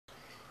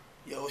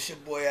Yo, it's your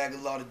boy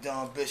Agallah, the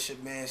Don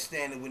Bishop, man.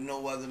 Standing with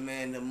no other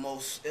man, the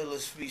most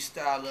illest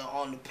freestyler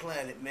on the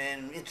planet,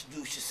 man.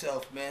 Introduce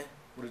yourself, man.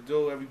 What it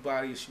do,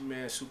 everybody? It's your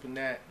man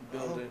Supernat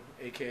building,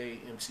 aka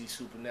MC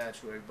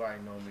Supernatural. Everybody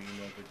know me,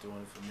 you know, been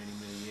doing it for many,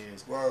 many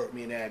years. Word.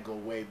 Me and Ad go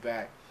way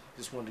back.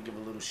 Just wanted to give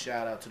a little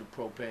shout out to the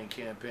propane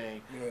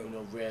campaign, Yeah. you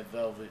know, Red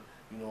Velvet,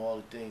 you know, all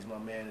the things my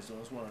man is doing.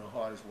 It's one of the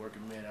hardest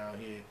working men out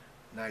here.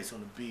 Nice on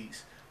the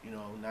beats, you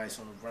know, nice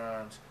on the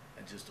rhymes,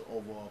 and just an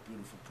overall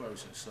beautiful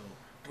person. So,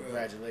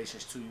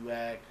 congratulations to you,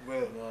 Ag. You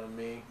know what I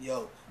mean?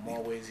 Yo, I'm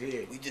always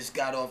here. We just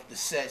got off the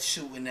set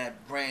shooting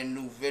that brand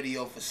new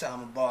video for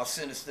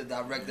Sinister,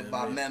 directed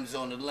by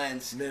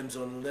MemzOnTheLenZ.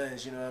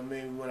 MemzOnTheLenZ, you know what I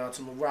mean? We went out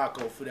to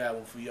Morocco for that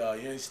one for y'all.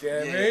 You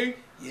understand me?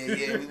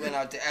 Yeah. We went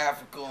out to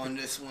Africa on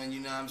this one,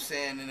 you know what I'm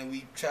saying? And then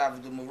we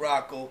traveled to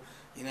Morocco.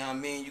 You know what I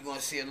mean? You're going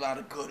to see a lot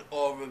of good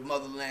aura,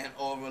 motherland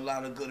aura, a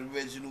lot of good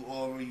original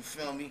aura, you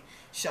feel me?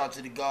 Shout out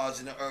to the gods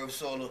and the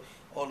herbs,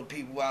 all the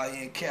people out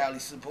here in Cali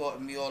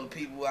supporting me, all the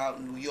people out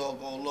in New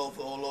York, all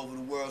over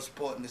the world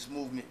supporting this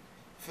movement.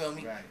 Feel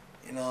me? Right.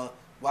 And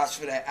watch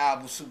for that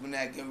album,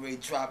 Supernat, getting ready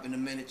to drop in a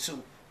minute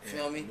too.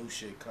 Feel me? New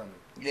shit coming.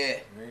 Yeah.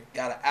 Right.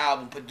 Got an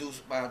album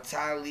produced by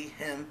entirely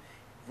him,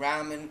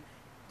 rhyming,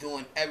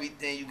 doing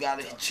everything. You got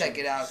to check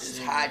it out. It's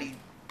Hottie,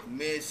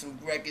 premiered some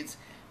records.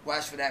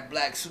 Watch for that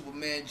Black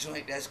Superman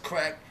joint, that's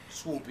crack.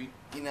 Swoopy.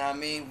 You know what I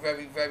mean?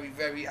 Very, very,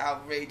 very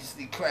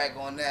outrageously crack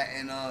on that.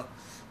 And,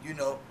 you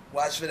know,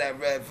 watch for that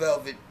Red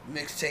Velvet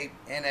mixtape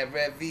and that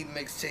Red V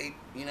mixtape,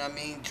 you know what I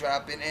mean?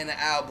 Dropping, and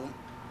the album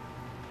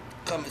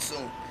coming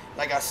soon.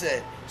 Like I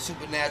said,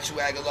 Supernatural,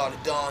 Agallah,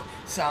 the Dawn,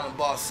 Silent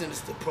Bar,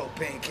 Sinister,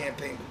 Propane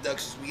Campaign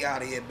Productions. We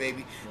out of here,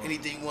 baby. Right.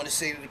 Anything you want to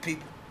say to the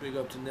people? Big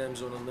up to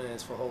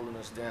MemzOnTheLenZ for holding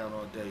us down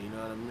all day, you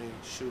know what I mean?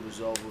 Shoot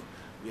is over.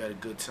 We had a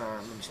good time.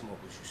 Let me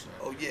smoke with you, son.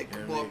 Oh, yeah,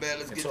 come on, man.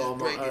 Let's get this all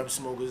my breaking. herb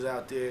smokers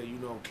out there, you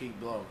know, keep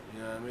blowing.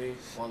 You know what I mean?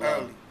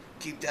 Early.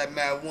 Keep that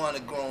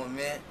marijuana growing,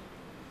 man.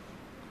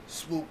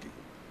 Swoopy.